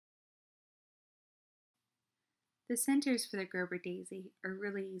The centers for the Gerber daisy are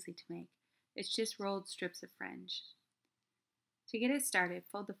really easy to make. It's just rolled strips of fringe. To get it started,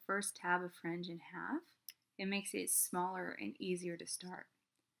 fold the first tab of fringe in half. It makes it smaller and easier to start.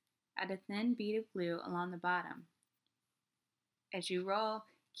 Add a thin bead of glue along the bottom. As you roll,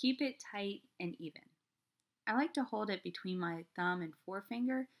 keep it tight and even. I like to hold it between my thumb and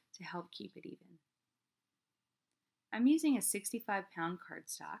forefinger to help keep it even. I'm using a 65-pound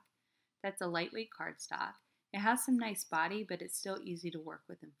cardstock. That's a lightweight cardstock. It has some nice body, but it's still easy to work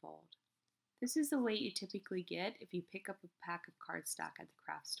with and fold. This is the weight you typically get if you pick up a pack of cardstock at the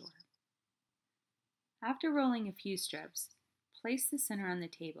craft store. After rolling a few strips, place the center on the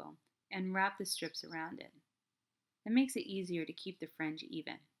table and wrap the strips around it. That makes it easier to keep the fringe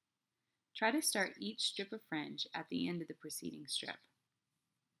even. Try to start each strip of fringe at the end of the preceding strip.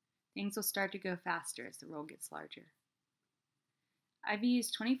 Things will start to go faster as the roll gets larger. I've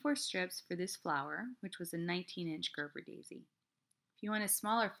used 24 strips for this flower, which was a 19-inch Gerber daisy. If you want a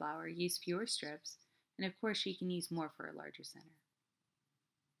smaller flower, use fewer strips, and of course you can use more for a larger center.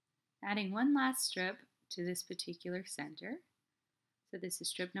 Adding one last strip to this particular center. So this is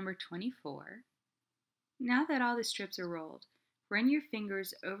strip number 24. Now that all the strips are rolled, run your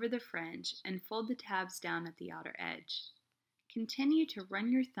fingers over the fringe and fold the tabs down at the outer edge. Continue to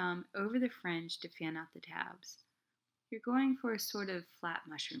run your thumb over the fringe to fan out the tabs. You're going for a sort of flat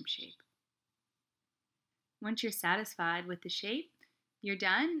mushroom shape. Once you're satisfied with the shape, you're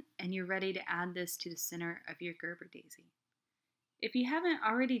done and you're ready to add this to the center of your Gerber daisy. If you haven't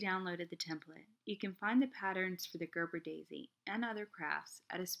already downloaded the template, you can find the patterns for the Gerber daisy and other crafts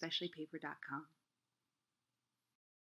at especiallypaper.com.